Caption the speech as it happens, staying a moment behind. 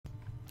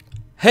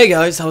Hey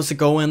guys, how's it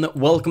going?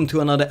 Welcome to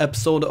another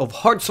episode of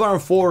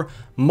HoI4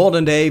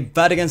 Modern Day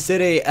Vatican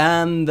City,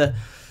 and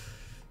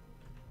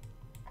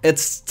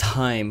it's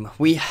time.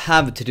 We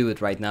have to do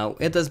it right now.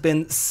 It has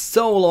been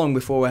so long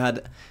before we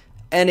had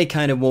any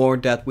kind of war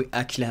that we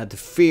actually had to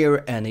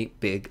fear any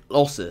big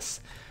losses.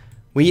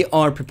 We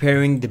are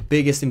preparing the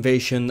biggest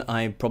invasion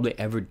I've probably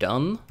ever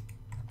done.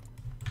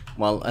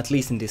 Well, at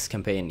least in this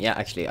campaign. Yeah,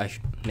 actually,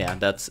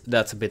 that's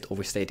a bit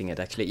overstating it,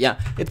 actually. Yeah,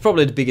 it's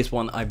probably the biggest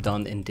one I've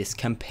done in this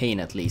campaign,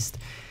 at least.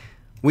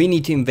 We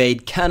need to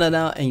invade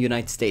Canada and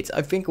United States.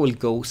 I think we'll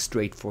go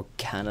straight for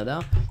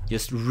Canada.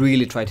 Just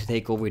really try to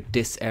take over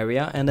this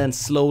area and then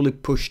slowly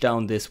push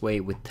down this way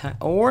with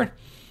or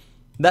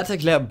that's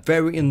actually a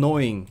very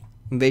annoying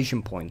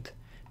invasion point.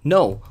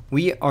 No,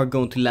 we are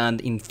going to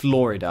land in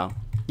Florida.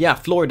 Yeah,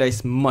 Florida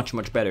is much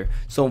better.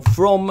 So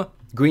from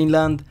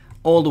Greenland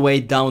all the way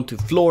down to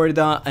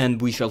Florida,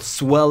 and we shall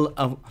swell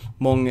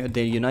among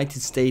the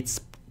United States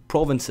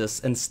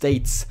provinces and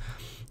states.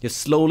 Just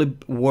slowly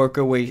work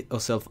our way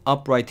ourselves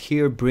up right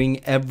here,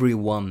 bring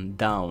everyone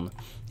down,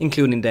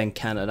 including then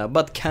Canada.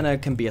 But Canada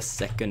can be a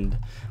second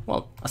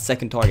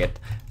target.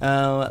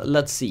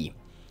 Let's see.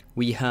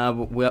 We have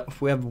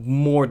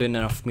more than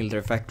enough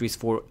military factories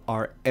for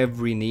our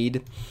every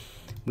need.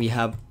 We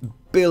have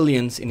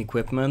billions in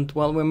equipment.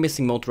 Well, we're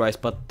missing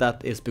motorized, but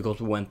that is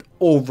because we went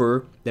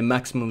over the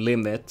maximum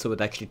limit, so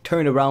it actually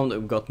turned around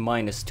and we got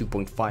minus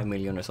 2.5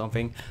 million or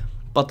something,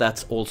 but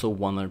that's also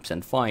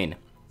 100% fine.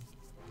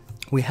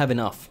 We have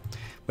enough.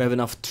 We have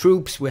enough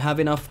troops, we have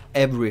enough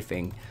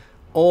everything.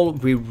 All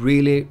we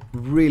really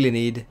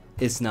need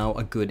is now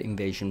a good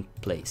invasion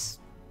place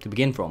to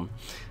begin from.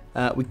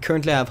 We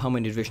currently have how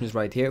many divisions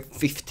right here?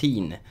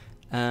 15,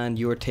 and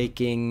you're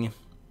taking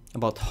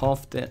about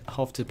half the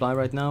supply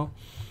right now.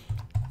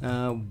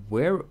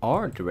 Where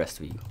are the rest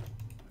of you,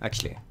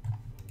 actually?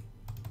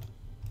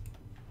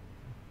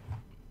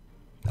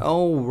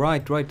 Oh,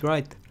 right.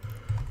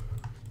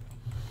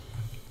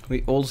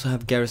 We also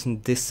have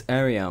garrisoned this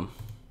area.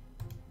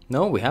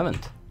 No, we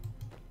haven't.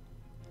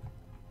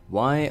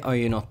 Why are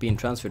you not being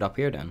transferred up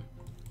here then?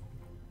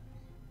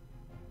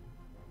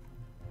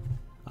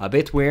 A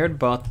bit weird,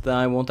 but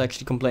I won't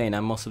actually complain. I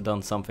must have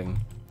done something.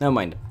 Never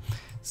mind.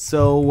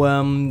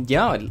 So,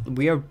 yeah,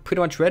 we are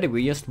pretty much ready.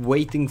 We're just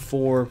waiting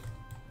for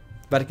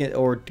Vatican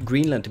or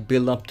Greenland to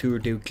build up to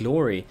their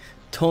glory.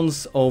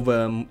 Tons of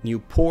new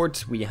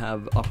ports. We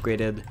have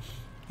upgraded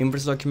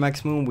infrastructure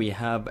maximum. We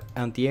have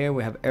anti-air.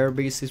 We have air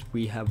bases.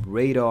 We have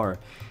radar.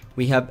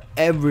 We have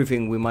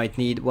everything we might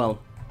need. Well,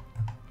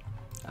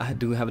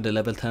 do we have the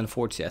level 10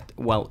 forts yet?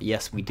 Well,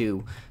 yes, we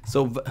do.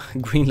 So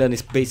Greenland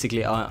is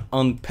basically an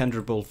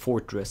unpenetrable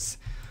fortress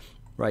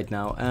right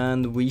now,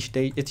 and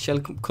it shall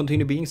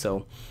continue being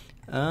so.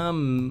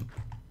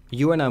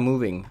 You are now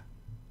moving.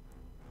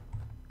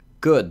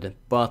 Good,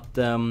 but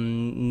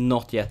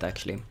not yet,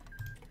 actually.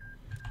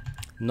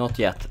 Not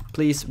yet.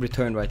 Please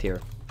return right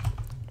here.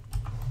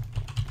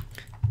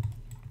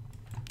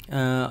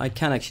 I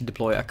can actually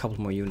deploy a couple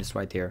more units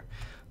right here.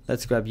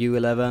 Let's grab you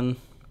 11.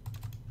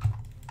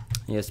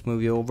 Yes,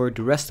 move you over.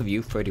 The rest of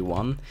you,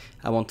 31.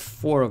 I want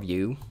 4 of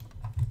you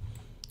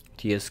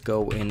to just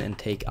go in and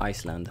take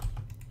Iceland.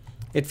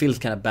 It feels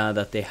kind of bad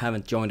that they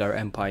haven't joined our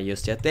empire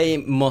just yet. They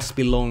must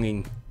be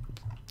longing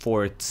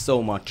for it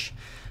so much,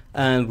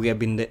 and we have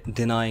been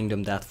denying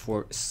them that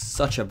for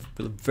such a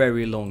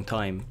very long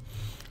time.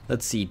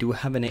 Let's see, do we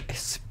have any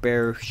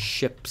spare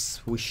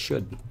ships? We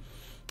should,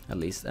 at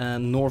least.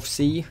 North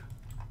Sea,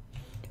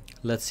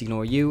 let's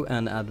ignore you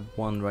and add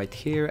one right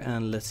here,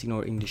 and let's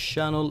ignore English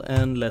Channel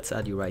and let's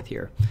add you right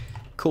here.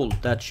 Cool,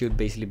 that should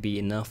basically be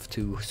enough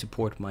to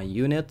support my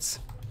units.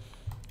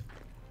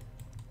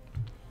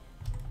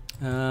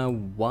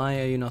 Why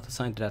are you not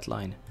assigned to that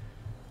line?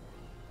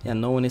 Yeah,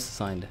 no one is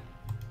assigned.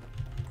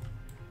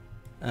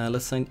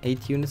 Let's assign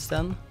 8 units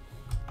then.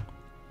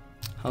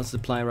 How's the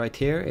supply right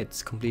here?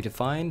 It's completely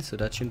fine, so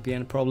that shouldn't be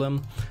any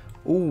problem.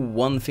 Ooh,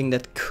 one thing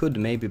that could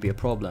maybe be a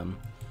problem.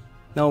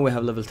 Now we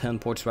have level 10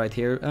 ports right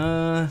here.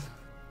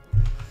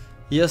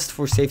 Just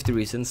for safety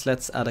reasons,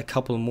 let's add a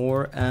couple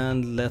more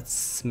and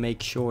let's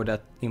make sure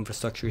that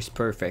infrastructure is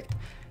perfect.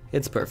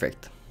 It's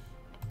perfect.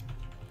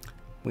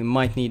 We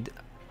might need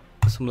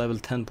some level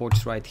 10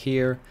 ports right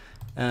here,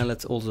 and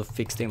let's also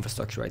fix the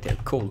infrastructure right there.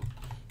 Cool.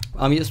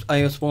 I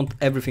just want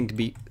everything to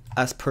be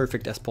as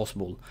perfect as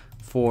possible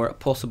for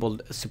possible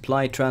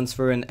supply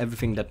transfer and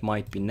everything that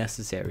might be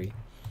necessary.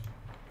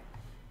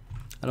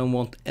 I don't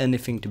want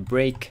anything to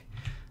break.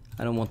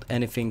 I don't want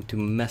anything to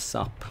mess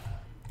up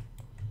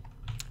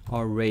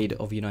our raid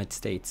of United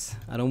States.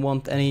 I don't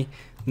want any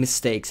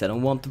mistakes. I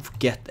don't want to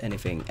forget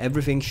anything.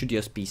 Everything should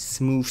just be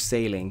smooth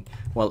sailing.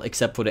 Well,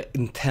 except for the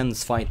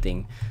intense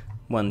fighting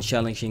when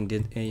challenging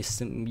the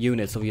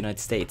units of United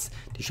States.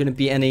 There shouldn't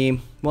be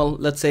any, well,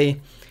 let's say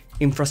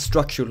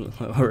infrastructure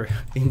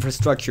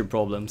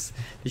problems.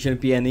 There shouldn't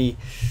be any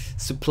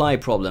supply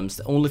problems.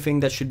 The only thing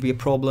that should be a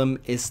problem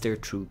is their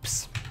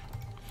troops.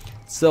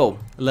 So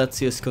let's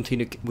just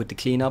continue with the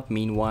cleanup.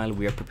 Meanwhile,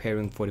 we are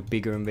preparing for the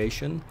bigger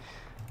invasion.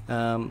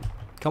 Come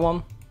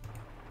on.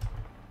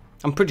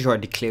 I'm pretty sure I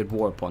declared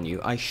war upon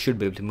you. I should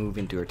be able to move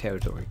into your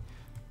territory.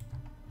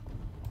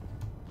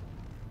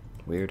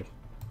 Weird.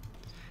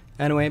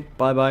 Anyway,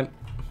 bye-bye.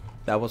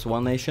 That was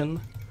one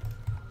nation.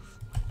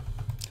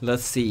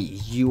 Let's see.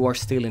 You are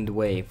still in the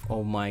way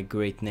of my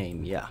great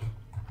name. Yeah.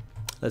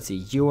 Let's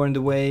see. You are in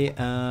the way.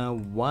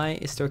 Why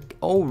is there...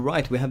 Oh,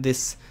 right. We have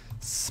this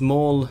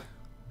small,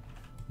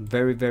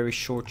 very, very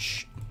short...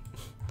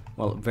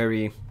 well,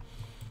 very...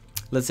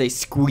 let's say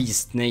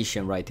squeezed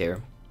nation right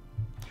there.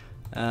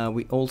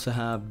 We also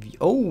have...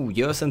 oh,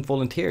 US and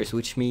volunteers,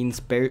 which means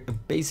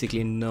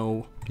basically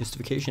no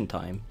justification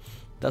time.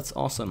 That's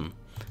awesome.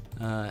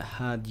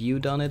 Had you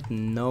done it?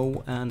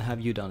 No. And have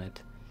you done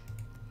it?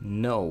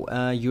 No.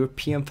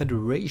 European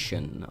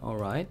Federation.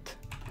 Alright.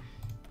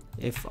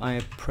 If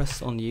I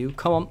press on you...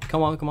 come on,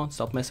 come on, come on.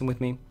 Stop messing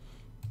with me.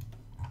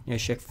 Yeah,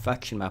 check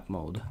faction map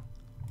mode.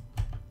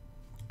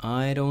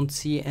 I don't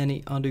see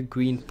any other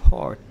green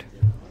part.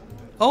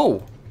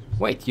 Oh!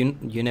 Wait, you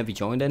never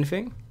joined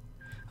anything?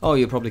 Oh,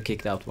 you're probably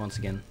kicked out once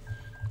again.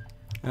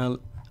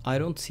 I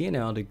don't see any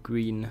other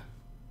green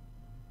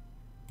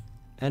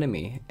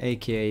enemy,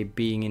 aka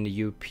being in the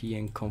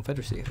European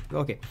Confederacy.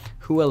 Okay,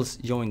 who else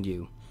joined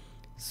you?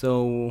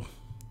 So...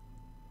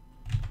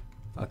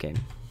 okay,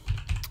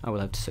 I will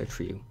have to search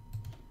for you.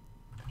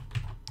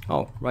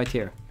 Oh, right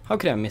here. How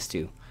could I have missed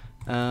you?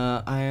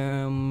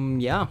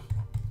 Yeah,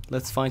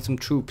 let's find some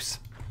troops.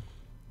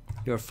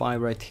 You're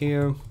 5 right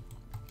here.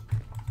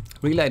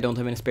 Really, I don't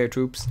have any spare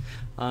troops.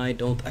 I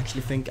don't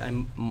actually think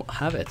I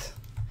have it.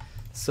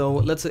 So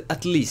let's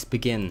at least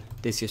begin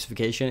this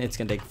justification. It's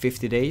gonna take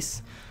 50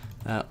 days.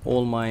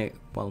 All my...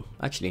 well,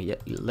 actually, yeah,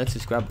 let's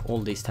just grab all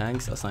these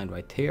tanks assigned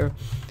right here.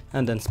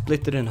 And then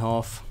split it in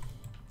half.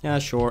 Yeah,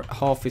 sure,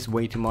 half is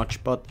way too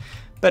much, but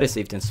better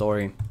safe than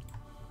sorry.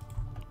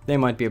 They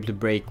might be able to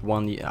break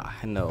one... yeah,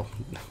 no.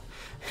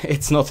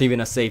 It's not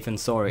even a safe and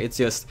sorry. It's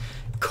just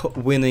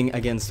winning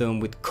against them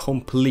with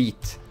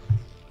complete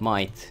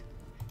might.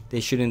 They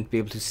shouldn't be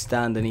able to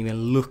stand and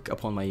even look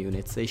upon my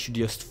units. They should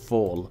just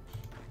fall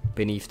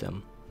beneath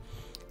them.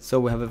 So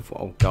we have a...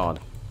 oh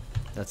god,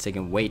 that's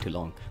taking way too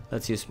long.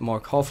 Let's just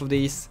mark half of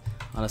these,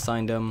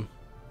 unassign them,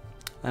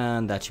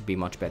 and that should be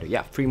much better.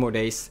 Yeah, 3 more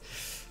days.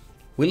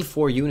 Will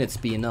 4 units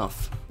be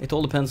enough? It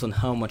all depends on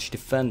how much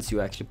defense you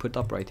actually put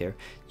up right there.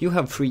 You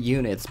have 3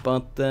 units,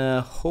 but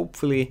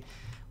hopefully,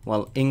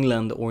 well,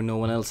 England or no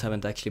one else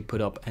haven't actually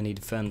put up any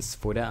defense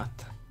for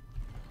that.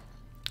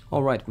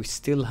 Alright, we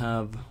still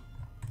have...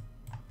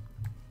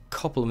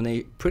 couple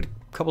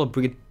of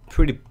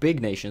pretty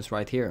big nations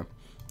right here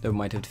that we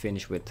might have to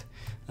finish with.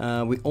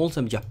 We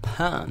also have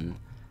Japan.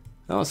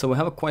 Oh, so we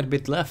have quite a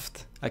bit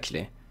left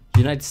actually.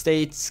 United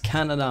States,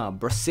 Canada,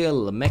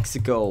 Brazil,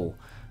 Mexico,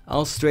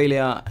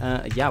 Australia.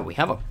 Yeah, we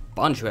have a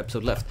bunch of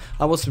episodes left.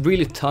 I was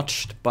really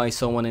touched by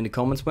someone in the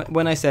comments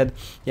when I said,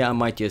 yeah,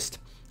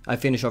 I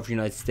finish off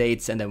United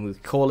States and then we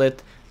call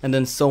it. And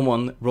then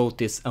someone wrote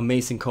this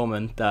amazing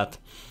comment that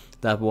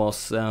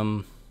was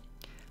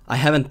I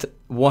haven't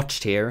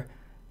watched here,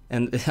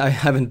 and I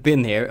haven't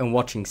been here and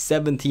watching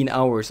 17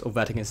 hours of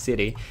Vatican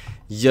City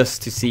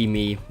just to see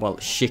me, well,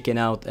 chicken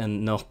out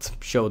and not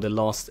show the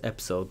last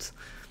episodes.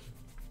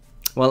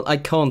 Well, I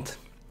can't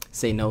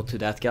say no to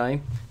that guy,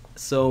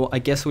 so I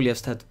guess we'll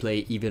just have to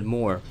play even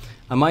more.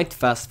 I might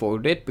fast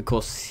forward it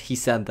because he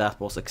said that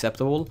was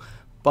acceptable,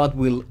 but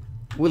we'll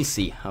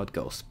see how it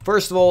goes.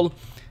 First of all,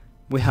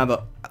 we have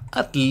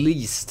at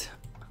least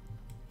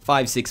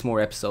 5-6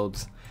 more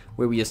episodes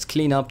where we just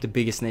clean up the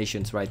biggest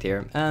nations right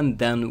here, and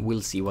then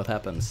we'll see what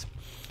happens.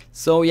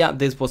 So yeah,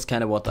 this was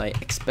kind of what I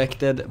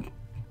expected.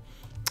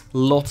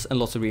 Lots and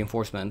lots of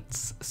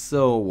reinforcements.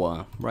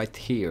 So right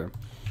here,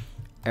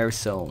 air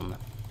zone,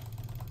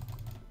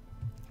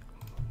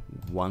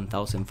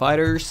 1000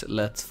 fighters.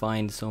 Let's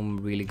find some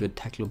really good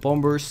tactical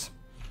bombers,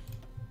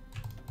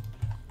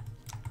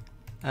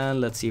 and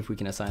let's see if we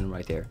can assign them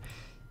right there.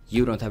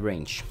 You don't have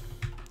range,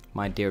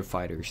 my dear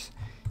fighters.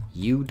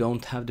 You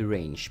don't have the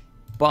range.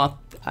 But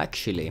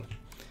actually,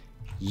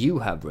 you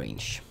have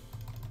range.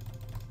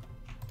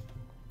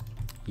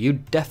 You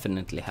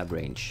definitely have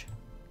range.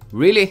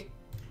 Really?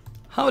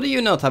 How do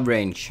you not have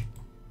range?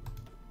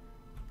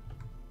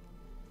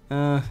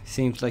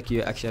 Seems like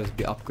you actually have to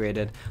be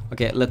upgraded.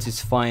 Okay, let's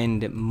just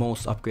find the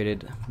most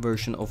upgraded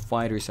version of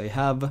fighters I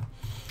have.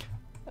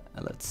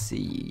 Let's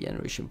see,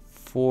 generation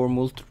 4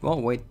 multi... oh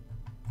wait.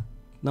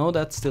 No,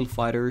 that's still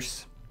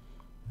fighters.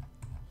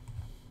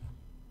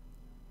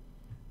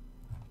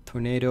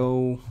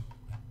 Tornado.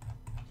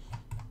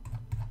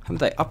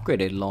 Haven't I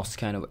upgraded the last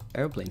kind of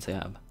airplanes I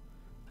have?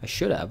 I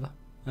should have.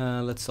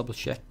 Let's double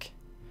check.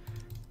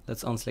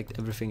 Let's unselect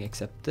everything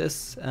except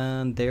this,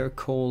 and they're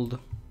called...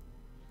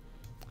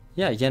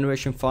 yeah,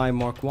 generation 5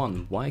 Mark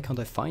 1. Why can't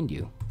I find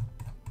you?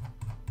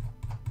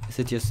 Is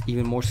it just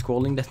even more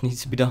scrolling that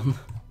needs to be done?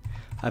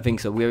 I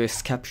think so. We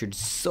have captured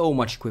so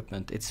much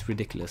equipment, it's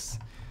ridiculous.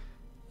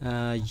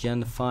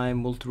 Gen 5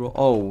 multi...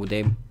 oh,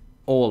 they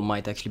all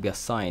might actually be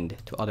assigned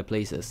to other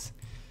places.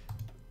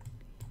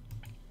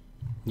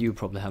 You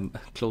probably have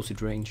closer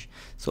range,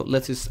 so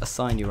let's just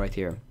assign you right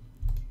here.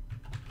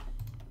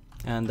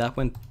 And that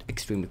went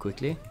extremely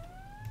quickly.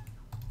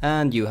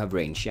 And you have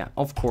range, yeah,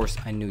 of course,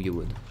 I knew you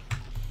would.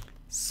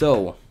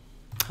 So,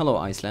 hello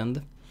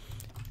Iceland.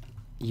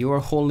 You are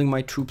holding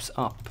my troops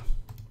up.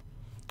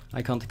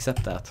 I can't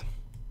accept that.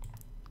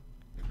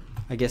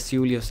 I guess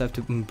you'll just have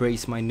to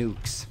embrace my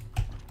nukes.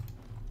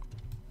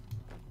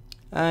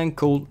 And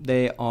cool,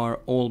 they are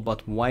all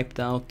but wiped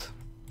out.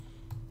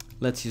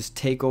 Let's just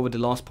take over the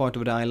last part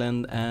of the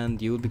island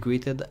and you'll be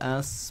greeted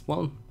as,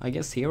 well, I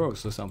guess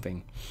heroes or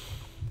something.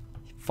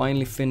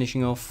 Finally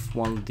finishing off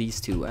one of these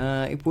two.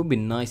 It would be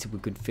nice if we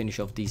could finish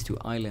off these two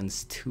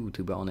islands too,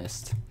 to be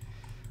honest.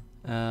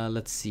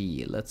 Let's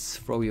see, let's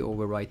throw you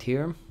over right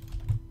here.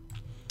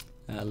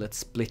 Let's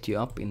split you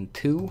up in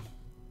two.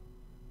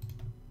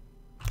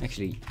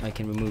 Actually, I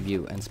can remove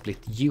you and split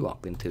you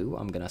up in two.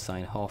 I'm gonna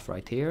assign half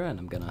right here, and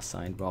I'm gonna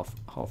assign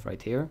half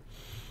right here.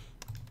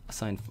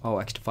 Assign, oh,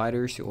 extra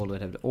fighters, you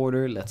already have the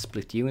order. Let's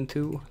split you in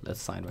two.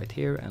 Let's assign right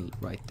here and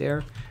right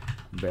there.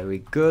 Very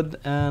good,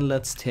 and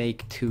let's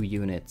take 2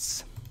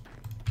 units.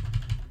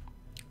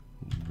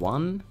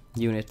 1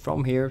 unit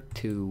from here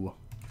to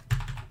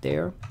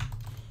there.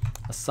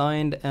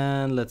 Assigned,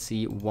 and let's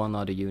see, 1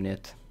 other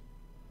unit.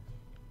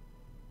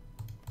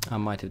 I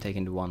might have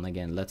taken the 1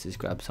 again. Let's just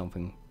grab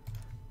something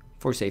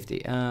for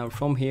safety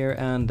from here,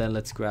 and then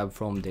let's grab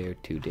from there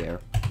to there.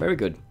 Very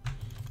good.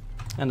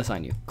 And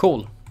assign you.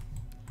 Cool.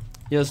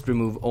 Just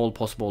remove all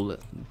possible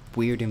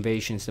weird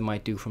invasions they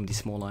might do from these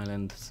small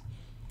islands.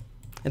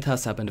 It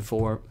has happened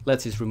before.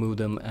 Let's just remove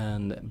them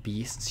and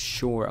be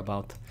sure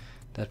about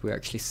that we're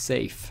actually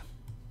safe.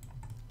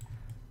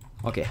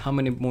 Okay, how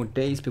many more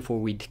days before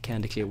we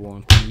can declare war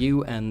on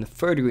you and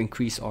further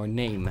increase our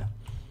name?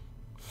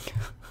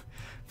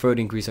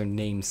 Further increase our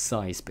name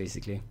size,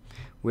 basically.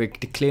 We're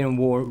declaring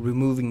war,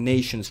 removing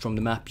nations from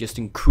the map, just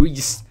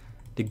increase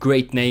the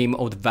great name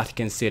of the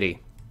Vatican City.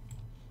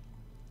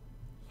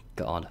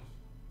 God.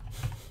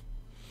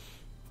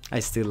 I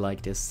still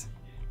like this.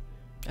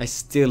 I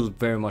still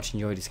very much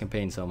enjoy this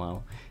campaign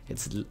somehow.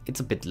 It's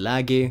a bit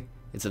laggy,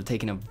 it's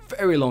taken a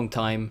very long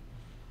time.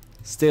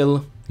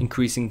 Still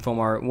increasing from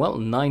our, well,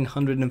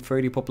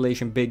 930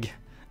 population big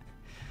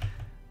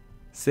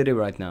city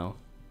right now.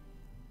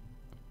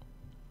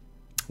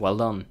 Well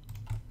done.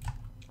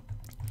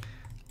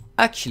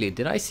 Actually,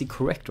 did I see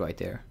correct right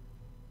there?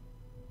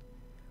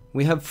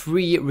 We have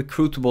 3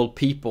 recruitable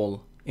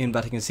people in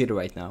Vatican City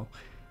right now.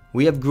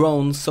 We have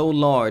grown so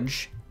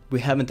large,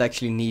 we haven't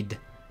actually need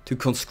to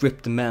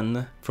conscript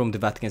men from the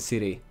Vatican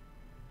City.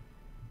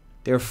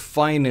 They're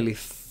finally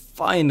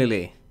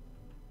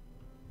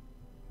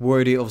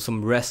worthy of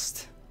some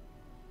rest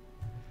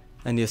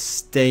and just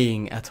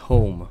staying at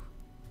home.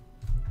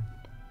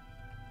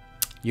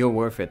 You're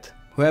worth it.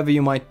 Whoever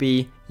you might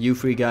be, you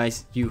 3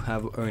 guys, you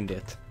have earned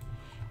it.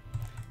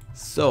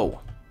 So,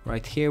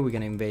 right here we're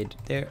gonna invade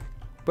there.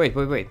 Wait,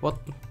 what?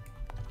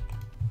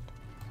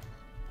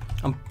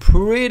 I'm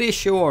pretty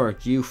sure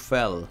you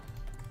fell.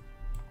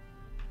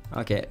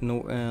 Okay,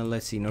 no,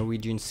 let's see,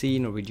 Norwegian Sea.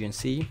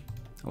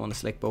 I want to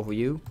select both of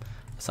you.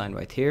 Assign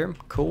right here,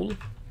 cool.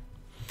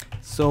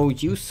 So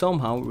you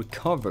somehow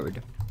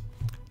recovered.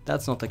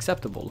 That's not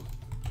acceptable.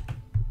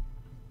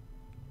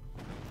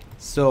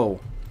 So,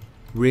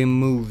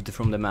 removed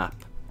from the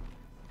map.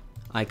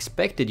 I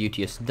expected you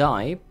to just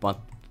die,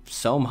 but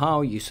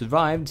somehow you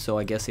survived, so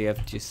I guess I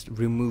have to just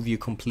remove you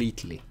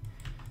completely.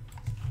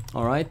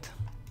 Alright,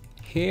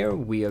 here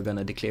we are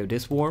gonna declare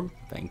this war.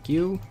 Thank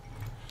you.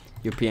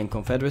 European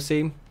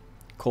Confederacy.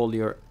 Call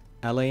your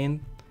ally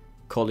in.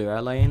 Call your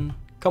ally in.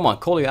 Come on,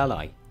 call your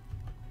ally.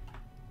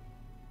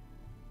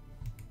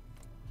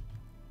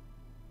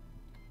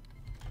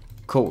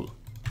 Cool.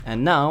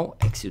 And now,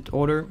 execute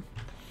order.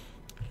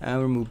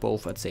 And remove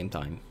both at the same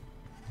time.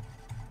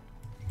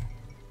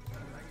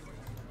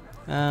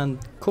 And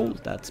cool,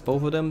 that's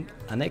both of them.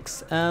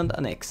 Annex,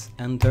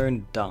 and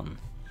turn done.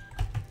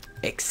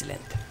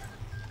 Excellent.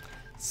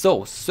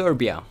 So,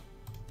 Serbia.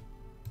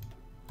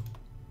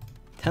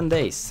 10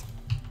 days.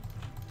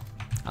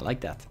 I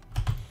like that.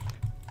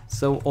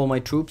 So all my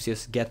troops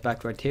just get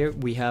back right here.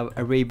 We have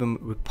Arabian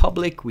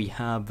Republic. We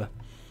have...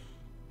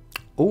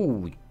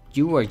 Oh,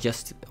 you are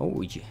just...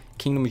 Oh,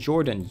 Kingdom of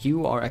Jordan.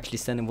 You are actually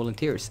sending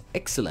volunteers.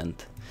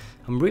 Excellent.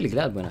 I'm really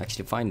glad when I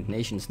actually find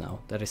nations now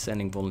that are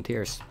sending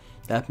volunteers.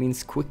 That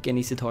means quick and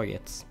easy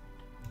targets.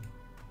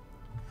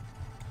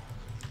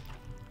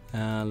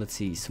 Let's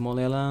see.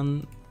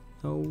 Somaliland.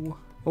 Oh.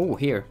 Oh,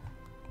 here.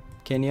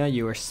 Kenya,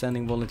 you are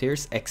sending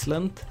volunteers.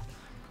 Excellent.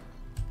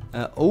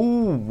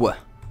 Oh!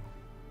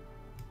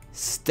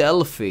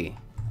 Stealthy.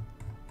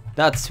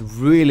 That's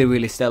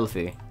really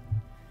stealthy.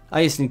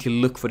 I just need to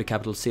look for the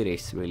capital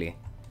cities, really.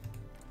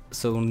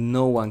 So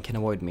no one can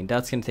avoid me.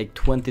 That's gonna take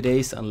 20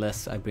 days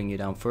unless I bring you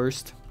down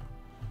first.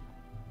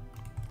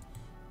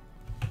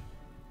 How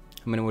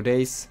many more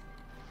days?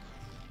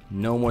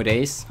 No more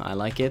days. I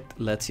like it.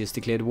 Let's just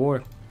declare the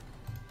war.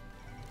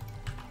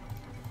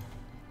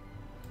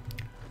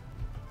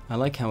 I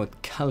like how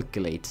it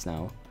calculates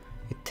now.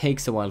 It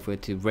takes a while for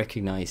it to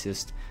recognize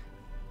just,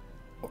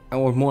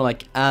 or more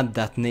like add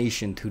that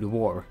nation to the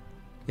war.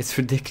 It's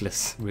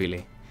ridiculous,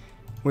 really.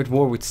 We're at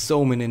war with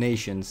so many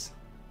nations.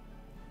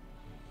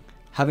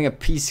 Having a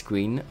peace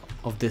screen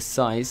of this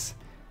size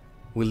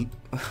will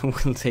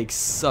will take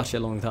such a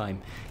long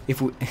time if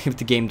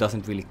the game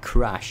doesn't really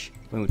crash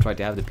when we try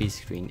to have the peace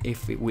screen,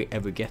 if we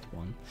ever get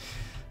one.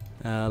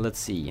 Let's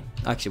see.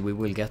 Actually, we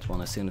will get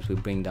one as soon as we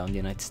bring down the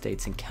United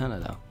States and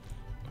Canada.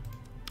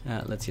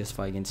 Let's just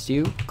fight against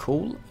you.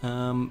 Cool.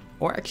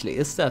 Or actually,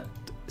 is that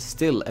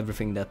still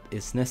everything that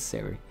is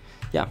necessary?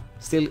 Yeah,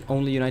 still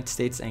only United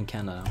States and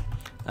Canada.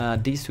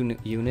 These two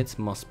units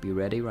must be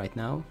ready right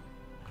now.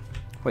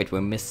 Wait,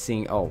 we're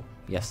missing... Oh,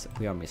 yes,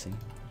 we are missing.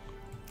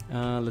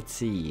 Let's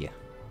see.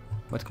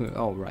 What can we...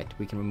 Oh, right,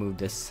 we can remove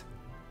this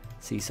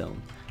sea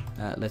zone.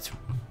 Let's...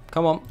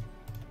 Come on.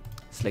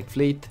 Select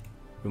fleet.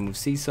 Remove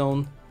sea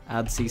zone.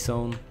 Add sea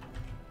zone.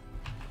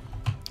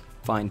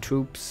 Find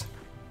troops.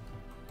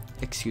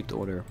 Execute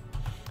order.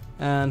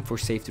 And for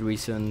safety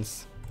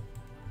reasons...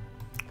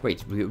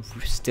 Wait, we're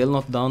still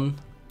not done.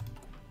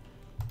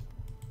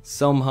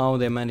 Somehow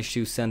they managed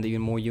to send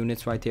even more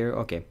units right here.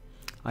 Okay,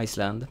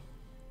 Iceland.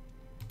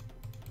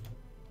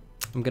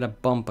 I'm gonna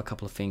bump a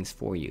couple of things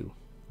for you.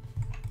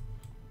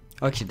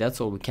 Actually, that's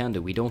all we can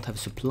do. We don't have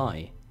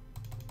supply.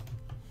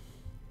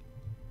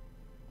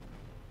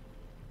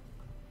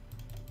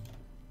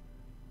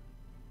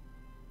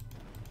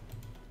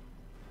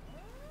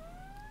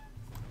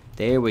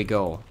 There we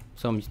go.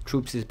 Some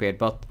troops disappeared,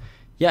 but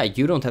yeah,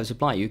 you don't have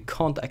supply. You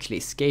can't actually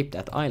escape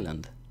that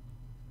island.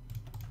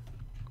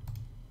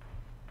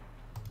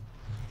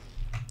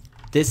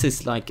 This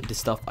is like the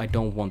stuff I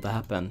don't want to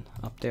happen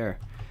up there.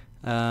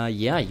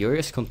 Yeah, you're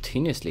just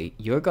continuously...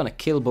 You're gonna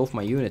kill both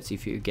my units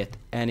if you get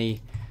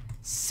any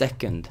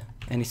second,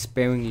 any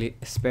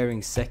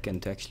sparing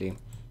second to actually,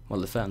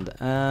 well, defend.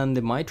 And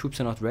my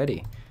troops are not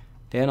ready.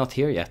 They are not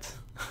here yet.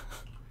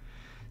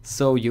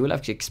 So you will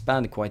actually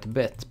expand quite a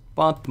bit.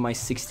 But my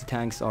 60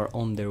 tanks are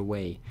on their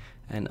way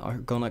and are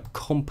gonna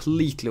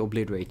completely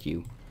obliterate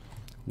you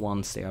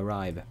once they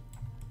arrive.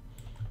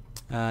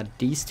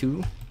 These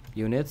two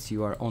units,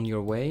 you are on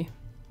your way.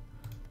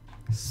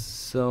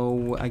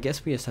 So I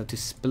guess we just have to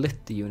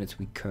split the units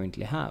we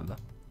currently have.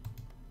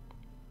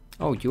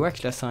 Oh, you're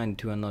actually assigned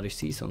to another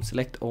sea zone.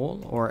 Select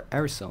all or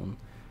air zone.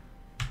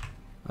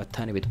 A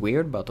tiny bit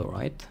weird, but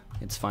alright.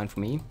 It's fine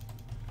for me.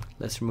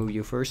 Let's remove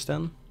you first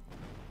then.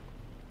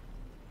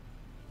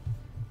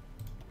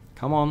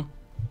 Come on.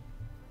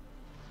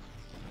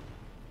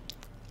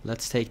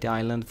 Let's take the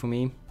island for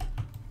me.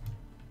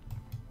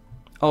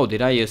 Oh,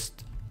 did I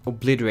just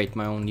obliterate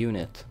my own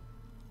unit?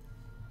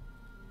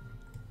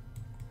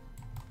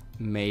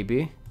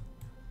 Maybe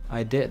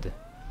I did.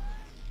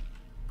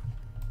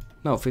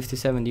 No,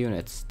 57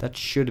 units. That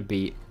should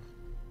be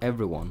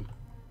everyone.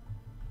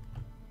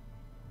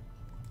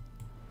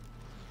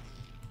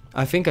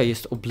 I think I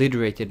just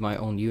obliterated my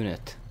own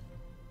unit.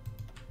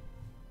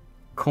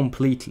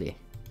 Completely.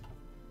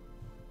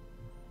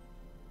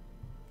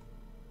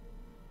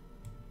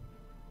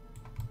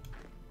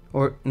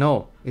 Or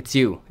no, it's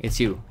you. It's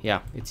you. Yeah,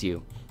 it's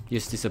you.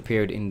 Just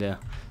disappeared in the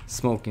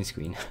smoking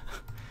screen.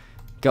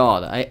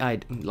 God, I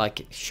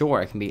like, sure,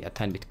 I can be a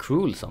tiny bit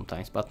cruel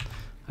sometimes, but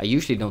I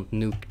usually don't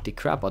nuke the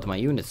crap out of my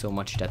units so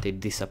much that they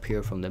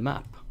disappear from the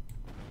map.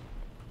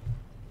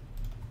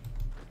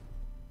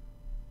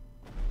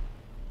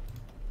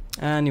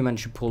 And you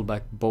managed to pull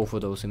back both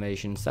of those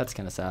invasions. That's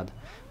kind of sad.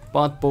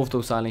 But both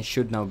those islands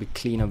should now be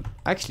clean of...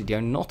 Actually, they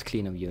are not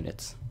clean of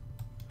units.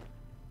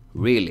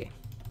 Really?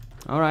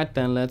 Alright,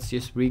 then let's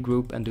just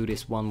regroup and do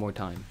this one more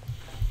time.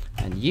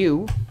 And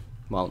you...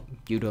 Well,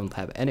 you don't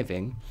have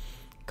anything.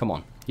 Come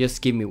on,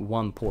 just give me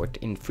one port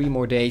in 3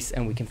 more days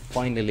and we can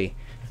finally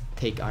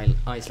take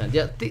Iceland.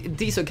 Yeah,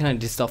 these are kind of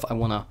the stuff I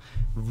want to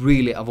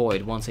really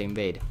avoid once I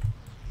invade.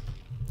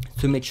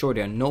 To make sure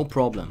there are no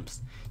problems.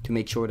 To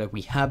make sure that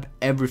we have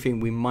everything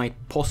we might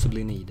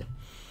possibly need.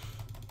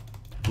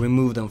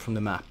 Remove them from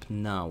the map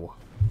now.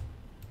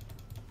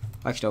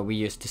 Actually, are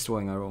we just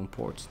destroying our own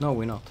ports? No,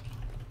 we're not.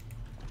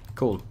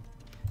 Cool.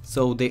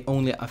 So they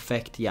only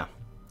affect, yeah,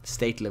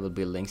 state level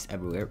buildings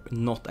everywhere,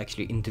 not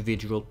actually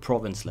individual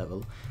province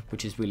level,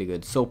 which is really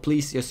good. So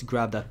please just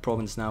grab that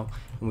province now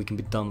and we can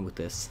be done with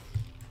this.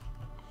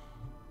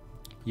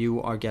 You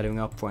are gathering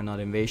up for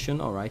another invasion.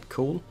 Alright,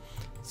 cool.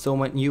 So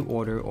my new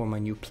order or my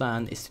new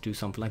plan is to do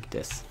something like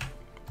this.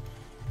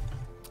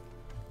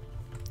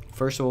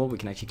 First of all, we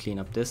can actually clean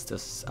up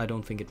this. I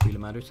don't think it really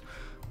matters.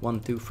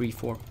 1, 2, 3,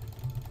 4.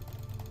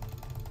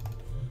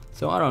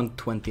 So around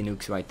 20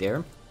 nukes right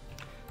there.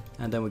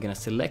 And then we're gonna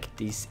select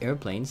these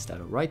airplanes that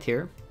are right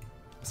here,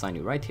 assign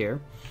you right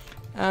here,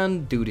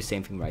 and do the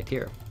same thing right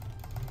here.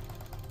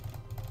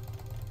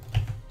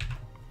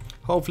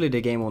 Hopefully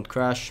the game won't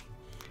crash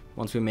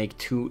once we make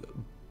 2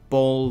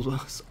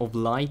 balls of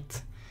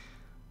light.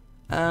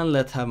 And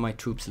let's have my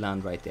troops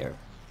land right there.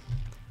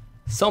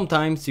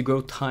 Sometimes you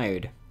grow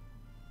tired.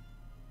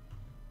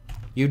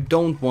 You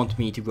don't want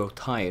me to grow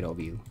tired of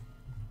you.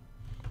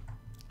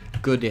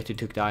 Good that you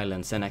took the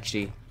islands and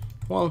actually,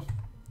 well,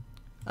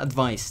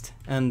 advised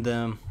and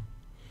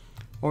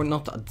or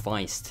not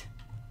advised,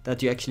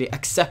 that you actually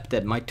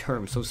accepted my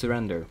terms of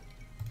surrender.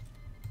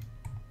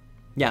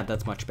 Yeah,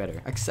 that's much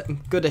better.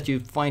 Good that you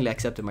finally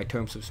accepted my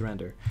terms of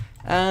surrender.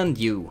 And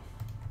you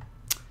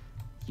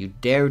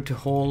dared to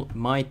hold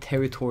my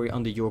territory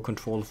under your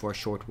control for a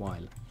short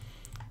while.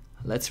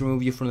 Let's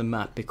remove you from the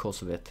map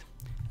because of it.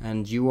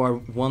 And you are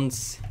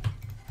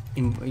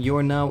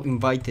now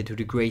invited to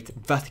the great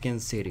Vatican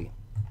City.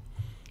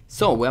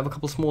 So we have a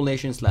couple small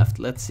nations left.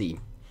 Let's see.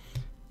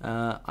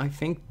 I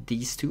think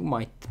these two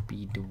might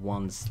be the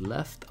ones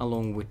left,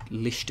 along with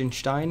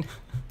Liechtenstein.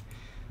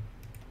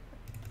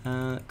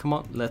 Come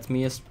on, let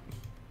me just...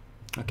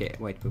 Okay,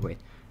 wait.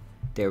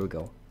 There we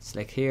go.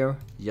 Select here,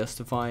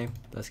 justify.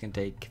 That's gonna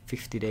take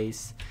 50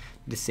 days.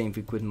 The same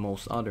thing with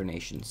most other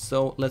nations.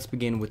 So let's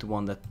begin with the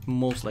one that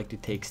most likely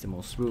takes the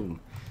most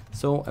room.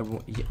 So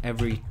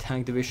every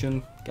tank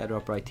division gather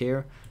up right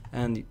here,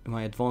 and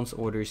my advance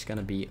order is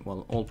gonna be,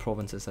 well, all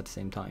provinces at the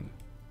same time.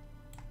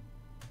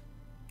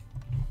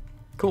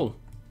 Cool.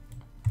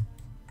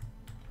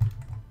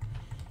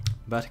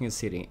 Vatican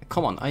City.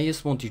 Come on, I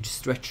just want you to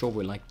stretch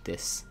over like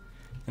this.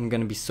 I'm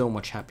gonna be so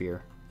much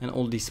happier. And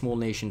all these small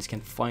nations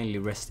can finally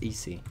rest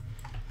easy.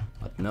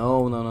 But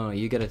no,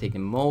 you gotta take the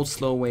most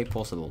slow way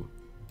possible.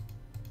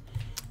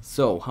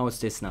 So, how is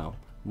this now?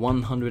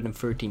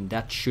 113,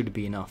 that should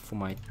be enough for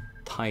my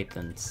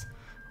titans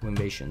of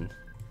invasion.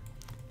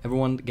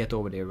 Everyone get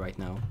over there right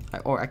now.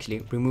 Or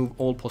actually, remove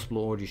all possible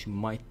orders you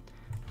might...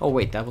 Oh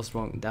wait, that was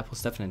wrong. That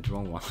was definitely the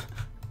wrong one.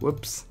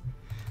 Whoops.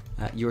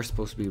 You're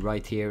supposed to be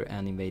right here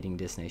and invading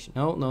this nation.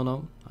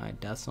 No.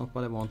 That's not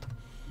what I want.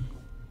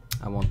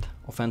 I want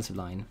offensive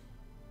line.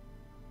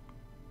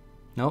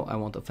 No, I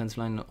want offensive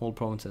line in all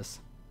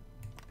provinces.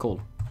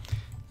 Cool.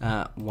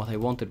 What I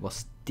wanted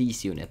was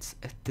these units.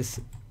 Just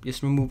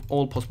remove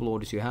all possible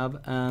orders you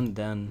have, and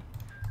then,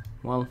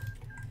 well,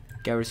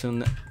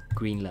 garrison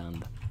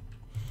Greenland.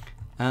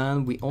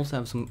 And we also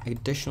have some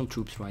additional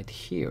troops right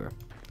here.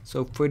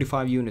 So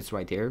 35 units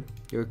right here.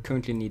 You're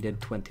currently needed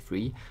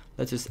 23.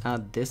 Let's just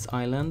add this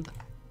island,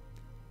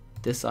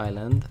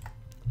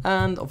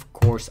 and of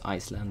course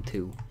Iceland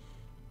too.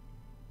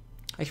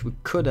 Actually, we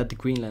could add the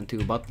Greenland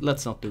too, but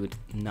let's not do it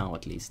now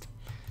at least.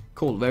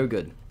 Cool, very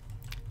good.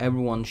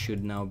 Everyone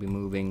should now be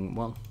moving.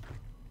 Well,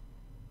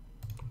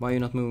 why are you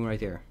not moving right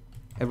here?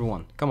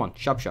 Everyone, come on,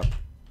 shop.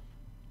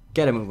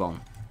 Get a move on.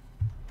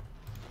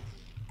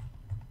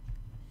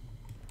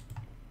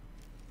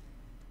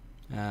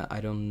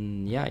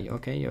 Yeah,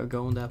 okay, you're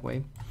going that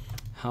way.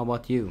 How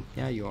about you?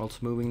 Yeah, you're also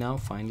moving now,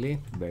 finally.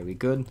 Very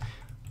good.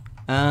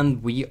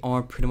 And we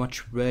are pretty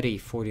much ready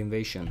for the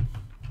invasion.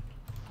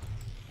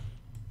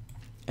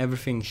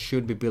 Everything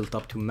should be built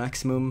up to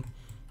maximum.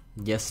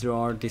 Yes, there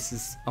are. This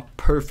is a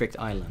perfect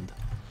island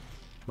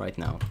right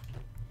now.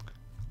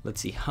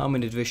 Let's see, how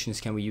many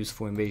divisions can we use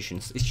for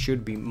invasions? It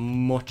should be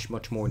much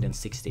more than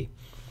 60.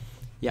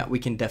 Yeah, we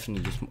can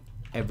definitely use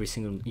every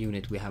single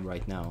unit we have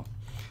right now.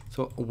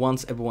 So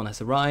once everyone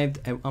has arrived,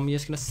 I'm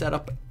just gonna set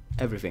up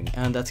everything,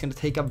 and that's gonna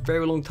take a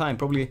very long time,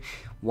 probably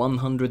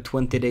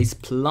 120 days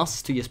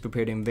plus to just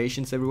prepare the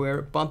invasions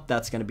everywhere. But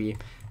that's gonna be,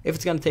 if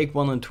it's gonna take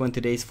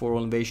 120 days for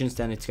all invasions,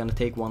 then it's gonna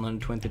take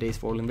 120 days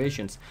for all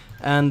invasions.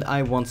 And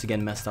I once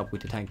again messed up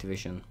with the tank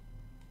division.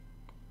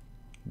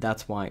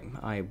 That's why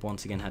I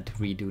once again had to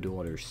redo the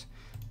orders.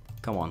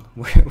 Come on,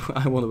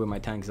 I wonder where my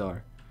tanks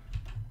are.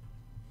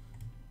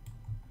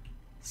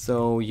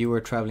 So you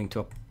were traveling to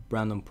a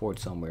random port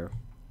somewhere.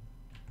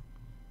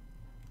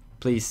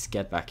 Please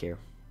get back here.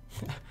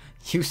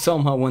 You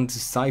somehow went to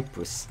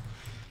Cyprus.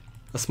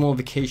 A small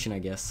vacation, I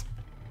guess.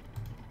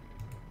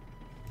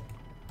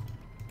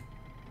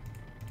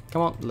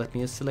 Come on, let me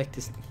just select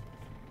this.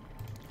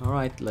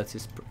 Alright, let's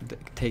just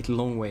take a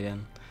long way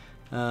then.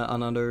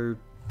 Another,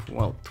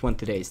 well,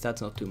 20 days,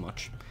 that's not too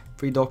much.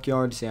 3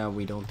 dockyards, yeah,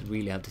 we don't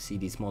really have to see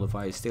these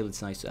modifiers. Still,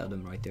 it's nice to add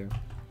them right there.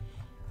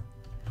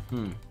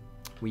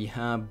 We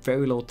have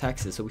very low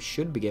taxes, so we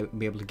should be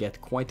able to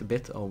get quite a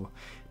bit of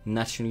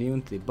national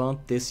unity,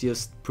 but this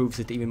just proves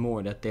it even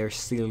more that they're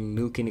still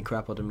nuking the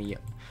crap out of me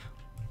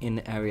in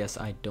areas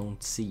I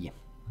don't see.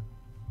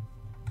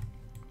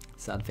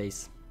 Sad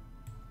face.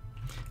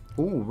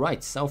 Oh,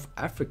 right, South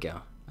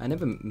Africa. I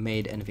never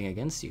made anything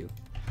against you.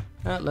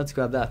 Let's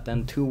grab that,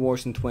 then 2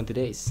 wars in 20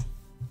 days.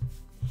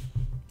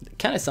 It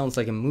kinda sounds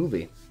like a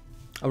movie.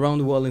 Around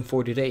the world in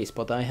 40 days,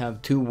 but I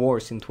have 2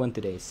 wars in 20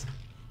 days.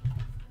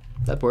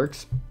 That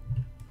works.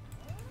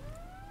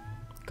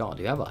 God,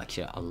 you have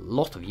actually a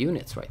lot of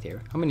units right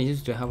here. How many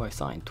units do I have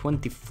assigned?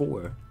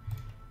 24.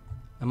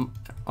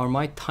 Are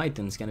my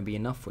titans gonna be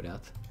enough for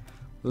that?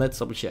 Let's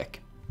double check.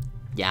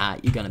 Yeah,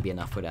 you're gonna be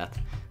enough for that.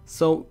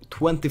 So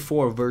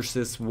 24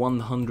 versus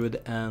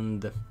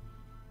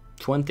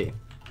 120.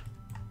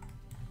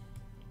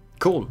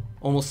 Cool,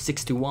 almost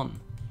 61.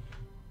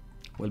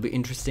 Will be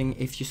interesting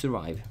if you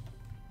survive.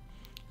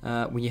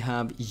 We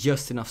have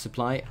just enough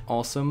supply.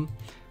 Awesome.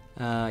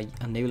 A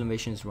naval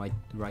invasion is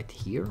right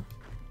here.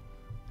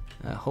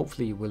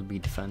 Hopefully you will be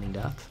defending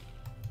that.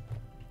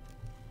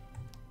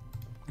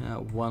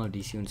 One of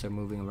these units are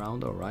moving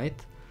around,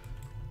 alright.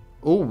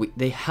 Oh,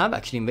 they have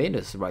actually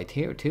invaded us right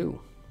here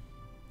too.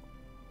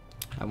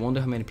 I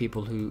wonder how many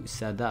people who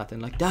said that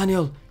and like,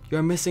 Daniel,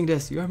 you're missing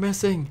this, you're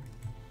missing.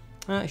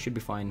 It should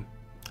be fine.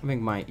 I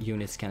think my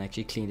units can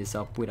actually clean this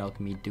up without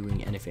me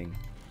doing anything.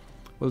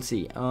 We'll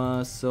see.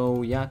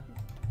 So yeah,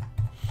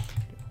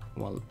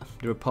 well,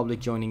 the Republic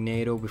joining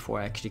NATO before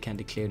I actually can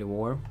declare the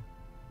war.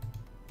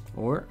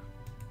 Or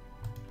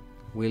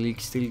will you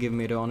still give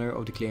me the honor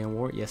of declaring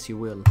war? Yes, you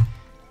will.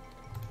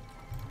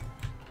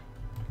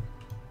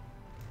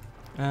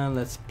 And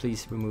let's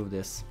please remove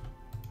this.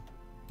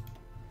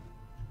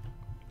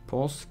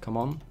 Pause, come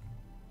on.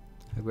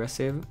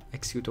 Aggressive,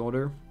 execute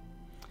order.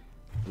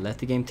 Let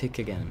the game tick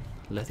again.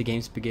 Let the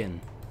games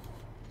begin.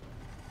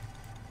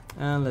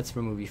 And let's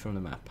remove you from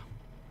the map.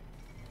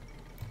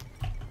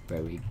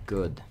 Very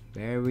good.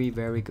 Very,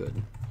 very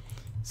good.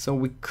 So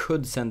we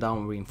could send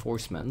down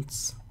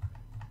reinforcements.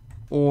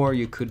 Or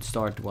you could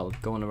start, well,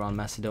 going around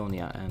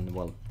Macedonia and,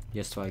 well,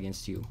 just try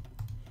against you.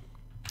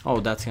 Oh,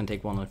 that's gonna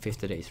take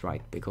 150 days,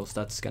 right? Because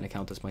that's gonna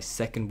count as my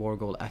second war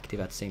goal active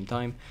at the same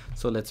time.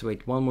 So let's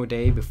wait one more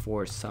day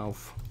before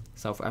South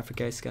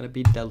Africa is gonna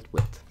be dealt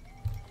with.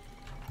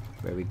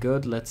 Very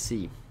good, let's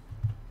see.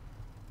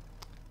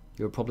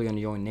 You're probably gonna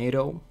join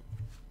NATO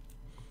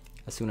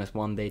as soon as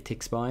 1 day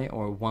ticks by,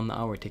 or 1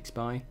 hour ticks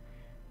by.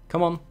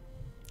 Come on.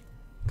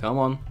 Come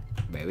on.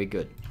 Very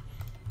good.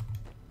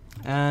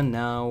 And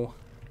now,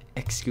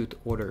 execute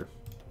order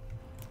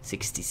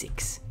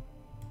 66.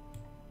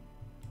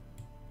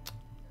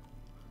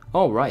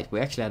 Oh right, we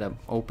actually had an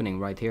opening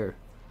right here.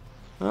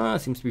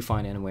 Seems to be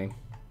fine anyway.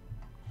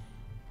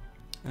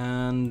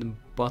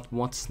 But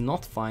what's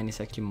not fine is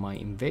actually my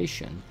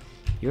invasion.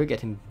 You're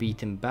getting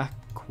beaten back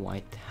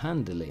quite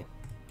handily.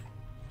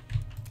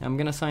 I'm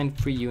gonna assign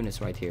 3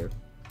 units right here.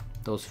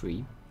 Those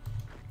 3.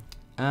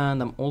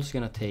 And I'm also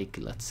gonna take,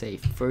 let's say,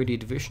 30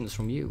 divisions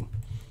from you.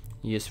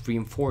 You just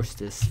reinforce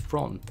this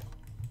front.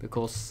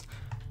 Because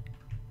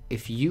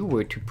if you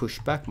were to push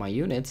back my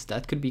units,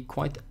 that could be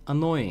quite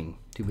annoying,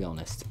 to be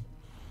honest.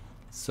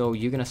 So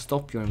you're gonna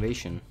stop your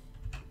invasion.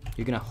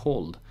 You're gonna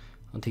hold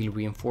until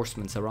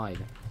reinforcements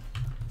arrive.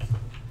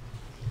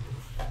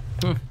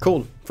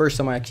 Cool. First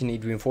time I actually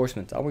need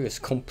reinforcements. I was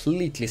just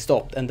completely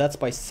stopped, and that's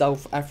by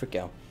South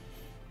Africa.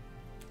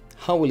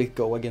 How will it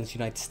go against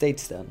United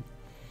States then?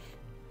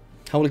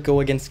 How will it go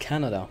against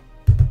Canada?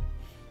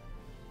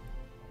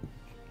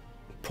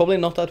 Probably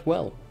not that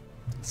well.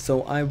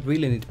 So I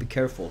really need to be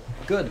careful.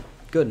 Good,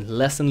 good.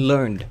 Lesson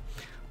learned.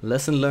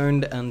 Lesson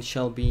learned and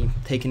shall be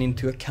taken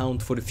into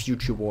account for the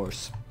future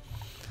wars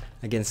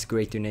against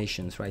greater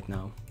nations right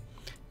now.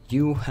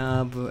 You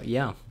have,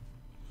 yeah,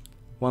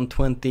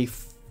 120,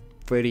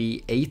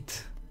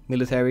 38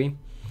 military.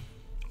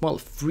 Well,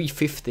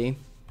 350,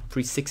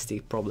 360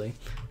 probably.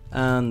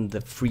 And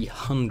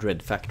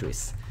 300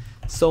 factories.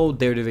 So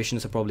their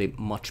divisions are probably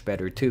much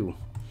better too.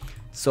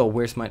 So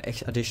where's my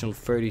additional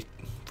 30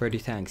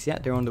 tanks? Yeah,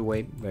 they're on the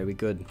way. Very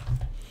good.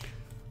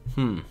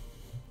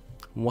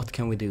 What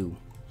can we do?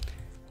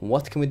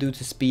 What can we do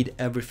to speed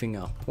everything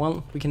up?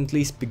 Well, we can at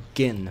least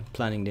begin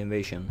planning the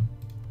invasion.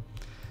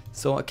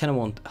 So I kind of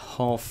want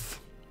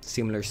half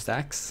similar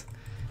stacks.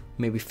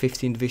 Maybe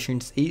 15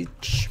 divisions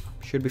each.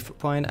 Should be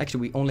fine.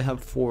 Actually, we only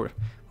have 4.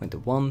 Went to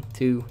 1,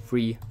 2,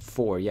 3,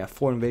 4. Yeah,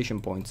 4 invasion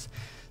points.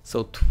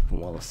 So,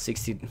 well,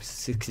 60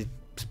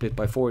 split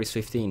by 4 is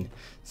 15.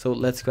 So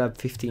let's grab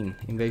 15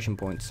 invasion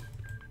points.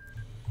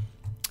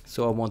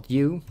 So I want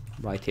you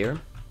right here.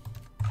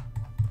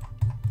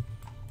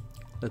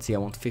 Let's see, I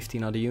want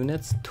 15 other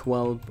units.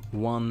 12,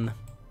 1.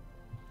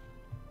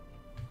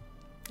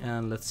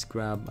 And let's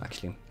grab,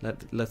 actually,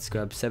 let's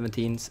grab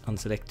 17s,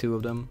 unselect 2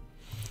 of them.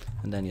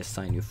 And then just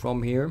assign you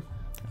from here.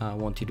 I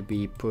want you to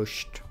be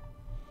pushed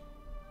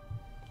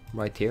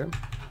right here.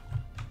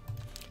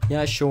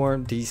 Yeah, sure,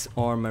 these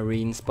are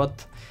Marines,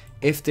 but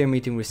if they're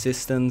meeting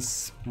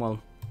resistance, well,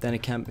 then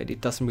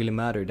it doesn't really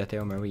matter that they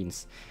are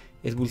Marines.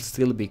 It will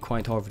still be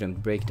quite hard for them to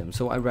break them.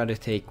 So I'd rather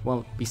take,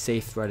 well, be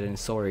safe rather than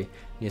sorry.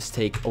 Just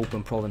take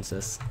open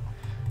provinces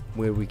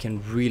where we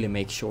can really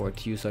make sure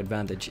to use our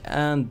advantage.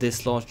 And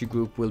this larger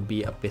group will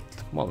be a bit,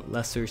 well,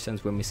 lesser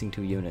since we're missing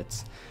 2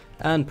 units.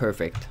 And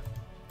perfect.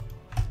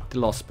 The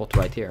last spot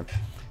right here.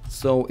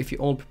 So if you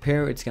all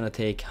prepare, it's gonna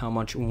take how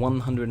much?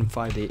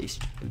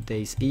 105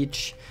 days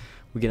each.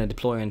 We're gonna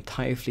deploy our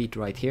entire fleet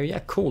right here. Yeah,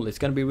 cool. It's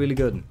gonna be really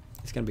good.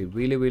 It's gonna be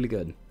really, really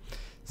good.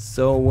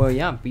 So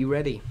yeah, be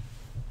ready.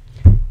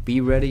 Be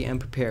ready and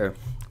prepare.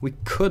 We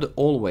could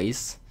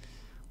always,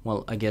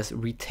 well, I guess,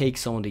 retake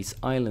some of these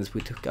islands we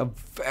took a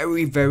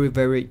very, very,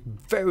 very,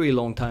 very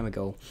long time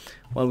ago,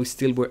 while we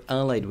still were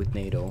allied with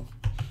NATO,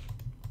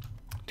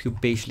 to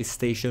basically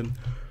station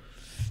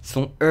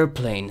some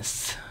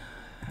airplanes.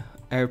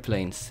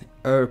 Airplanes.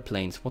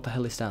 What the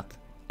hell is that?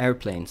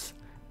 Airplanes.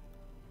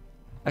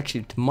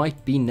 Actually, it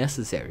might be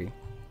necessary.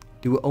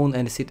 Do we own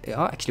any city?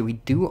 Oh, actually, we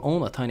do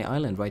own a tiny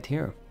island right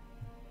here.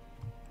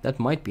 That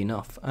might be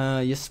enough.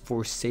 Just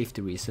for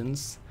safety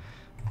reasons.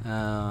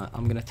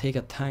 I'm gonna take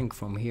a tank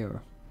from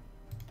here.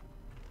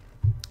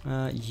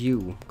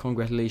 You,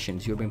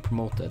 congratulations, you've been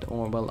promoted.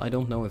 Or, well, I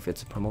don't know if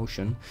it's a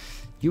promotion.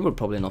 You will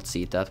probably not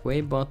see it that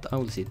way, but I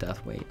will see it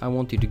that way. I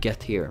want you to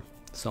get here,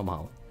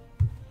 somehow.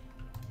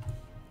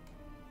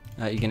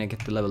 You're gonna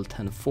get the level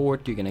 10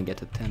 fort, you're gonna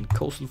get a 10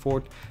 coastal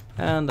fort,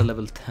 and a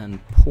level 10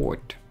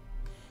 port.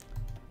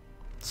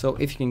 So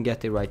if you can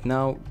get it right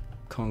now,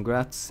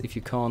 congrats. If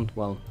you can't,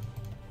 well,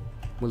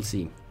 we'll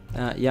see.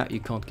 Yeah, you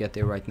can't get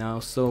there right now,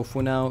 so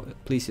for now,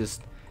 please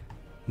just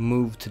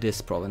move to this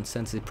province,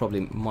 since it's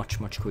probably much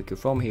quicker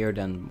from here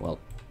than, well,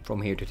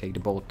 from here to take the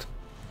boat.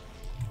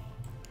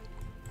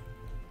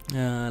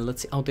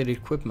 Let's see, outdated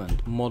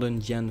equipment,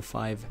 modern Gen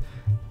 5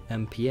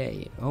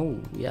 MPA. Oh,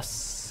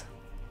 yes.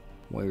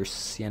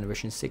 Where's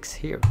Generation 6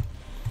 here?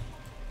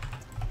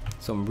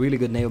 Some really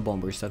good naval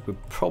bombers that we're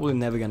probably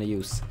never gonna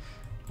use.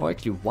 Or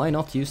actually, why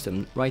not use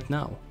them right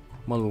now,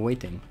 while we're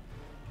waiting?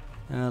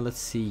 Let's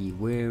see,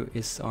 where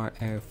is our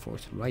Air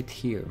Force? Right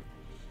here.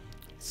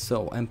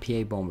 So,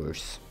 MPA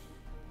bombers.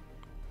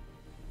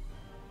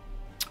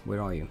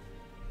 Where are you?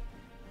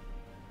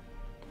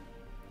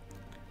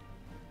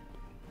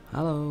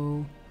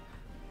 Hello?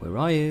 Where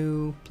are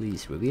you?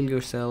 Please reveal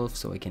yourself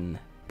so I can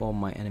bomb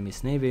my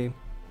enemy's navy.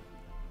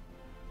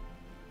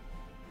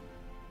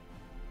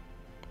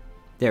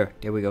 There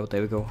we go,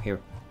 here.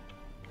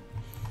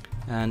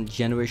 And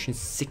Generation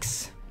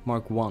 6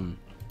 Mark 1,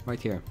 right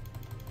here.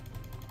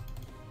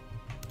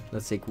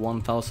 Let's take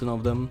 1,000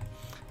 of them,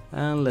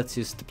 and let's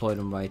just deploy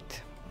them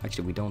right.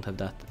 Actually, we don't have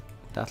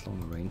that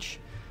long a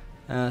range.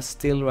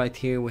 Still right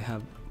here we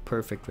have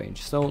perfect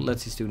range. So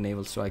let's just do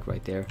naval strike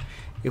right there.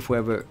 If we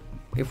ever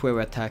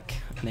attack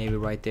navy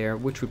right there,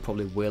 which we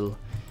probably will.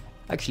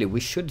 Actually,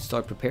 we should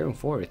start preparing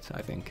for it,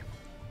 I think.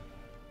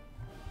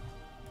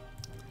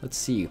 Let's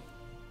see.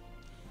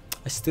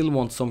 I still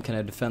want some kind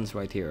of defense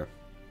right here.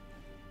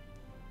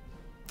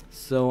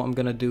 So I'm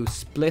gonna do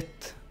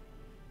split.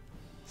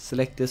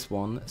 Select this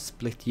one,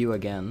 split you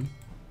again.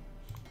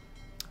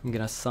 I'm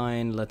gonna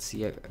assign, let's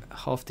see, a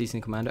half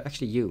decent commander.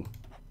 Actually, you,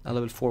 a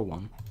level 4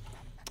 one.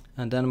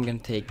 And then I'm gonna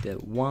take the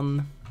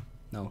one.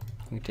 No,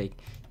 I'm gonna take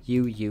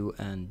you,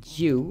 and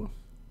you.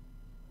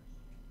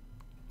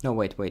 No,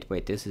 wait,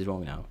 this is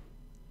wrong now.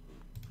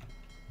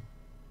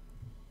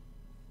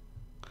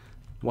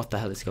 What the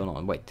hell is going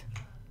on? Wait.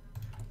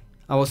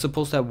 I was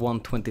supposed to have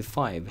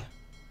 125.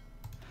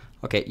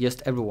 Okay,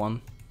 just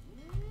everyone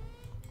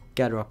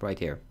gather up right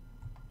here.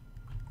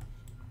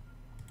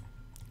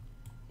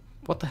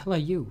 What the hell are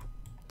you?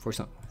 For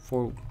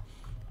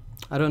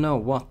I don't know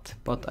what,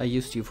 but I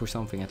used you for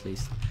something at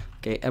least.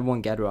 Okay,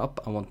 everyone gather up.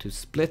 I want to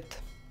split.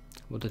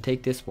 I want to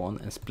take this one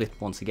and split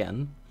once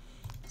again.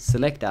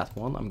 Select that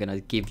one. I'm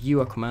gonna give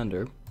you a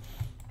commander.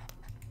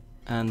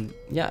 And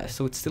yeah,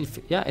 so it's still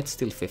it's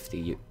still 50.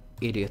 You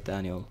idiot,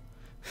 Daniel.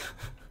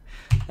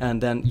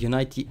 And then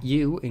unite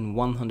you in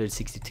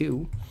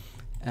 162,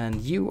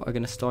 and you are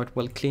gonna start,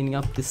 well, cleaning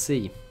up the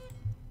sea.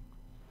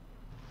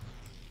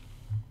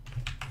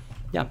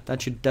 Yeah,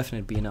 that should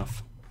definitely be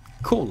enough.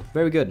 Cool,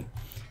 very good.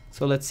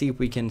 So let's see if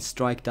we can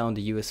strike down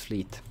the US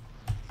fleet.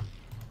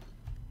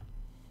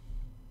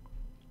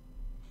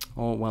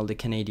 Oh, well, the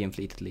Canadian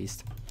fleet at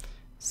least.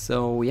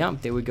 So yeah,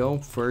 there we go.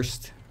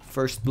 First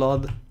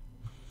blood,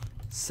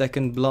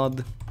 second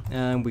blood,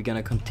 and we're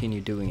gonna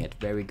continue doing it.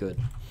 Very good.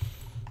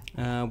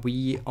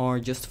 We are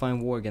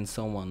justifying war against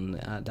someone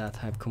that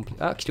have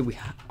actually we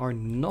are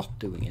not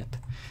doing it.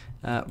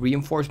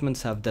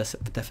 Reinforcements have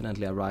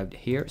definitely arrived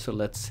here, so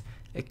let's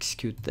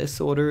execute this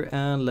order,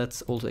 and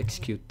let's also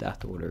execute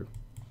that order.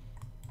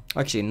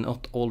 Actually,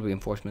 not all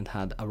reinforcement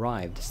had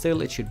arrived.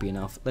 Still, it should be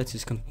enough. Let's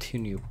just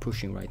continue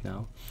pushing right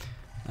now.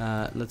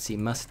 Let's see,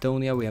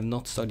 Macedonia, we have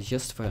not started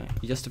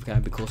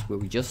justifying because we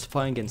were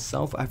justifying against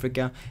South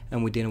Africa,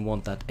 and we didn't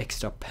want that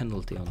extra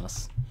penalty on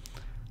us.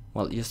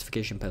 Well,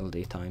 justification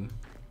penalty time.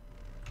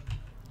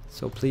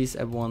 So please,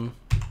 everyone.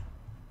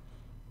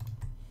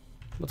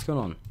 What's going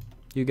on?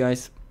 You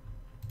guys.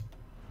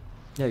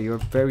 Yeah, you're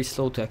very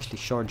slow to actually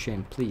charge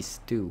in. Please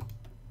do.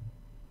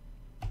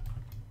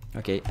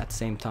 Okay, at the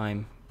same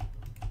time.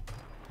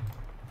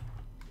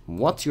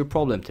 What's your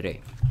problem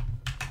today?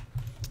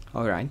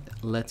 Alright,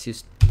 let's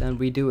just then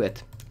redo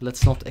it.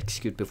 Let's not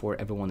execute before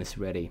everyone is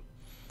ready.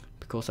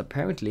 Because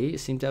apparently you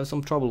seem to have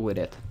some trouble with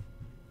it.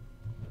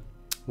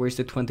 Where's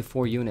the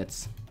 24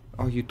 units?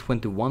 Are you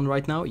 21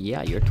 right now?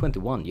 Yeah, you're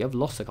 21. You have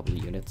lost a couple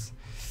of units.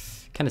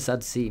 Kinda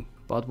sad to see.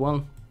 But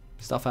well,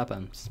 stuff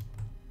happens.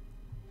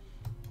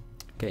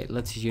 Okay,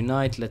 let's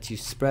unite, let's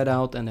spread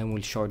out, and then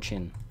we'll charge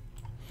in.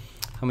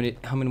 How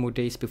many more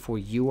days before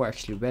you are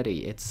actually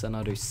ready? It's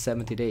another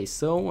 70 days,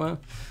 so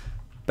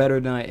better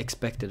than I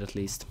expected at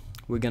least.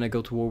 We're gonna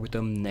go to war with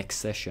them next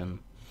session.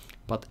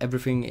 But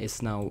everything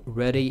is now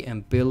ready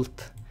and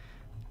built,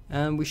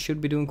 and we should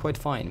be doing quite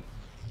fine.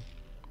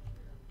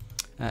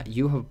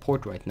 You have a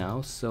port right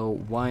now, so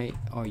why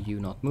are you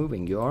not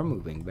moving? You are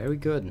moving, very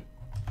good.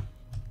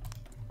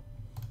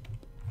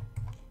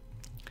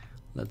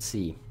 Let's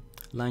see.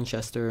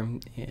 Lancaster,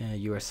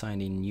 you are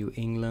signed in New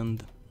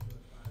England.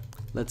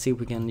 Let's see if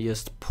we can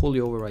just pull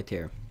you over right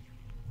here.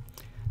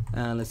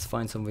 And let's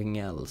find something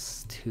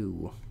else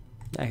too.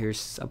 Yeah,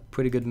 here's a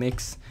pretty good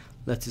mix.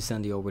 Let's just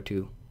send you over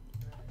to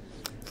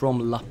from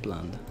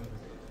Lapland.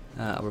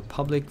 A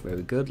republic,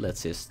 very good.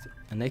 Let's just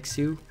annex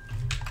you.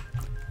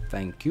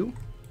 Thank you.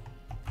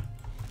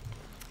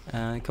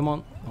 And come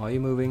on, are you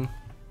moving?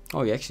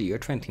 Oh, you're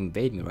trying to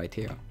invade me right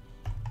here.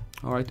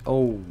 Alright,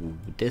 oh,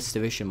 this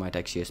division might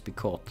actually just be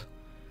caught.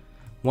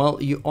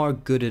 Well, you are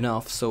good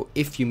enough, so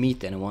if you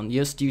meet anyone,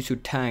 just use your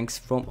tanks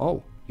from...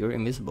 Oh, you're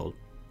invisible.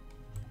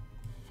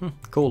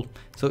 Cool.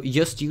 So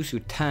just use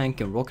your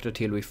tank and rocket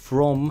artillery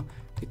from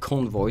the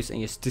convoys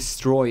and just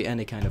destroy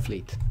any kind of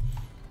fleet.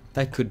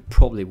 That could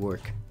probably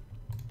work.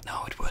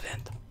 No, it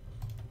wouldn't.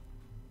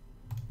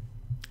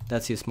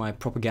 That's just my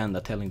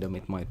propaganda telling them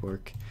it might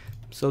work.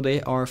 So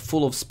they are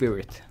full of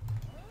spirit.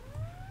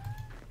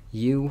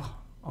 You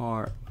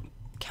are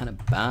kind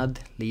of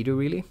bad leader,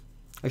 really.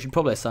 I should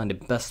probably assign the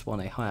best one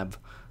I have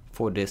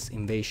for this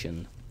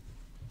invasion.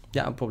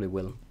 Yeah, I probably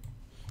will.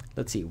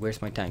 Let's see,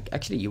 where's my tank?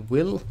 Actually, you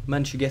will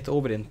manage to get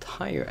over the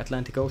entire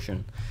Atlantic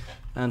Ocean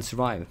and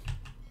survive.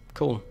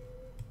 Cool.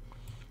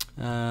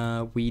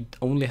 We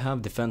only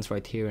have defense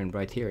right here and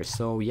right here.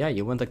 So yeah,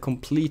 you went a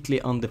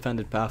completely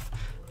undefended path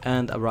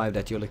and arrived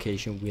at your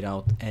location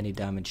without any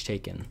damage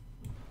taken.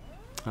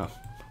 Oh,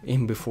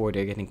 in before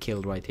they're getting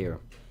killed right here.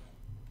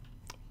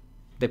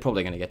 They're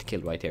probably gonna get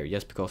killed right here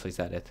just because I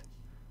said it.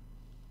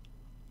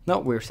 No,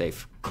 we're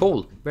safe.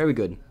 Cool, very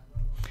good.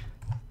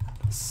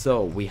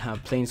 So we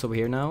have planes over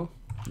here now.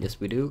 Yes,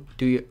 we do.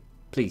 Do you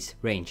please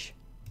range?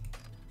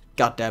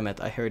 God damn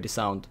it! I heard the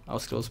sound. I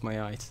was closing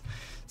my eyes.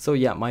 So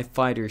yeah, my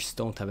fighters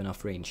don't have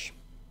enough range.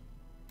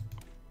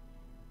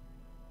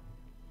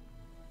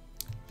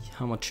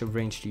 How much of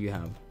range do you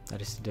have?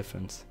 That is the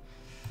difference.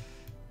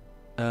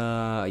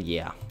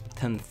 Yeah,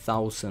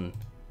 10,000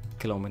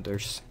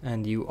 kilometers,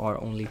 and you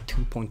are only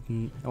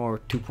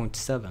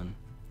 2.7.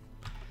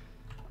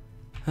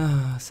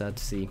 Sad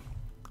to see.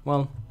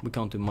 Well, we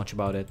can't do much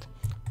about it.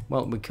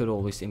 Well, we could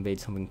always invade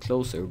something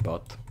closer,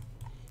 but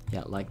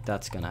yeah, like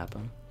that's gonna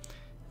happen.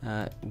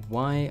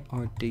 Why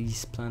are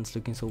these plants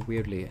looking so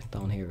weirdly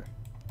down here?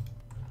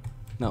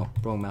 No,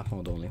 wrong map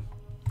mode only.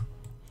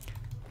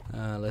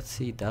 Let's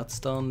see, that's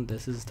done,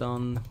 this is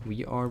done.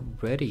 We are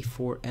ready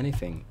for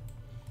anything.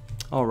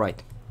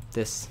 Alright,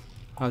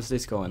 how's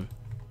this going?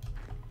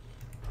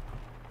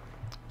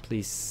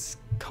 Please,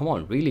 come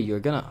on, really, you're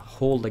gonna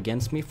hold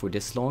against me for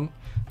this long?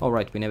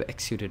 Alright, we never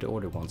executed the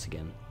order once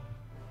again.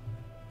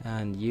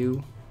 And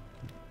you're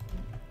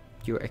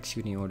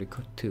executing order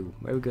too,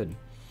 very good.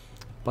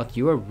 But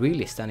you are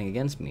really standing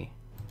against me.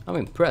 I'm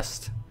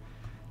impressed.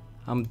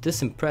 I'm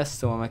disimpressed,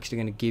 so I'm actually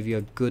gonna give you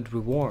a good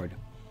reward.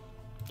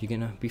 You're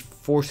gonna be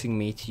forcing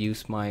me to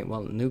use my,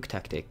 well, nuke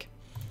tactic.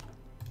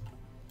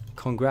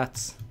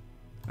 Congrats.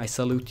 I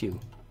salute you.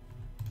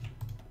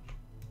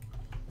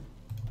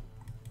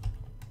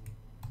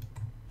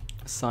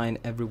 Assign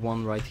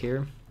everyone right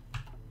here.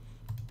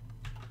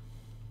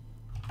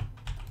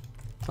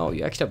 Oh,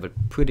 you actually have a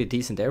pretty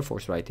decent air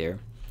force right there.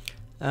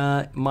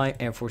 My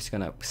air force is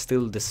gonna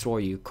still destroy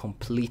you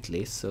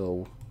completely,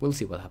 so we'll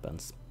see what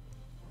happens.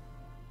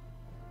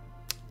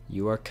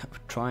 You are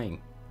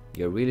trying.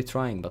 You're really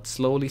trying, but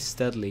slowly,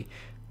 steadily,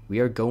 we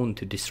are going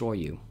to destroy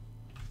you.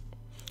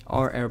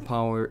 Our air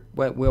power,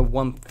 well, we have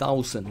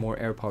 1,000 more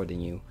air power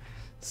than you.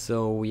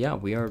 So yeah,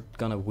 we are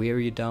gonna wear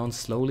you down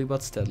slowly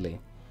but steadily.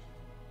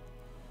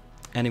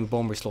 Enemy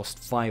bombers lost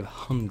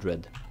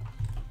 500.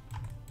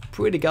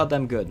 Pretty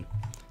goddamn good.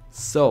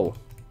 So,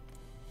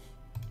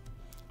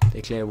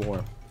 declare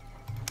war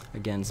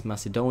against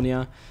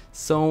Macedonia.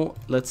 So,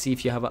 let's see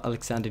if you have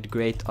Alexander the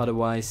Great,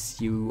 otherwise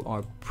you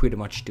are pretty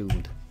much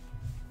doomed.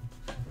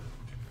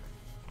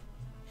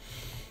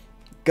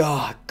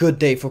 God, good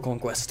day for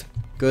conquest.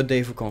 Good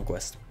day for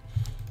conquest.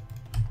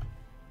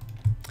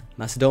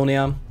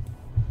 Macedonia,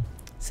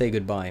 say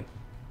goodbye.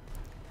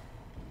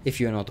 If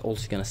you're not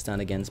also gonna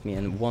stand against me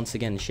and once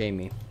again shame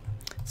me.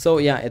 So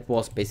yeah, it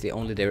was basically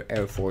only their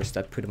air force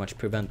that pretty much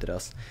prevented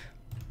us.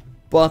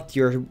 But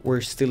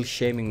we're still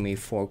shaming me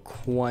for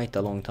quite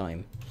a long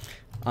time.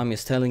 I'm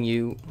just telling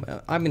you,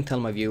 I've been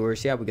telling my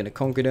viewers, yeah, we're gonna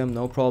conquer them,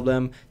 no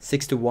problem.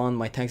 6-1,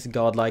 my tanks are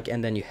godlike,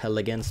 and then you held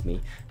against me.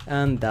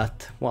 And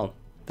that, well,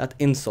 that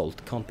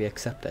insult can't be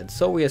accepted.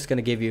 So we're just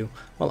gonna give you,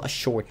 well, a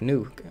short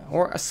nuke,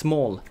 or a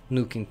small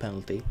nuking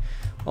penalty.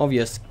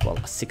 Obvious,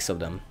 well, 6 of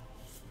them.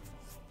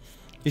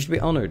 You should be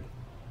honored.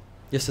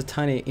 Just a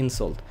tiny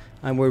insult.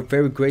 And we're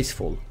very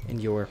graceful in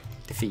your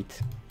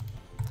defeat.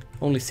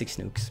 Only 6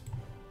 nukes.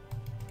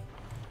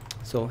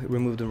 So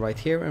remove them right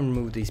here and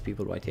remove these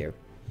people right here.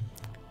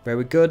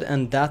 Very good,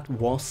 and that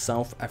was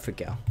South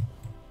Africa.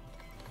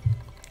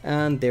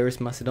 And there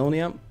is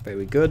Macedonia,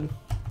 very good.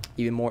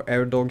 Even more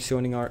air dogs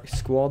joining our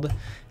squad.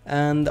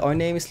 And our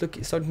name is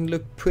starting to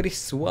look pretty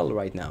swell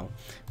right now.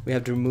 We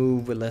have to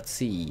remove, let's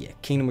see,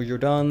 Kingdom of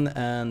Jordan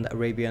and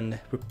Arabian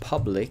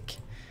Republic.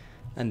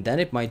 And then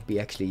it might be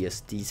actually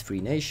just these 3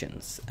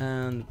 nations.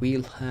 And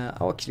we'll have,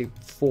 oh, actually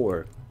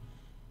 4.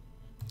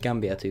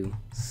 Gambia too.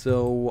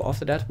 So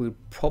after that we'll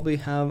probably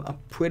have a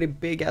pretty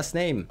big ass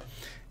name.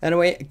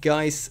 Anyway,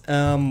 guys,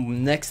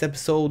 next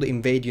episode,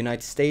 invade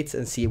United States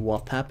and see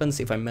what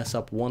happens if I mess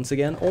up once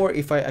again, or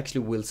if I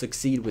actually will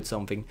succeed with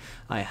something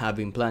I have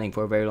been planning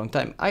for a very long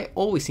time. I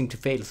always seem to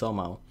fail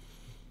somehow.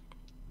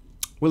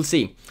 We'll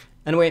see.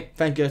 Anyway,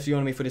 thank you guys for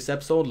joining me for this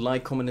episode.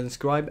 Like, comment, and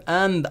subscribe,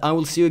 and I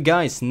will see you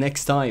guys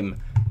next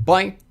time.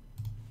 Bye,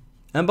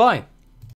 and bye.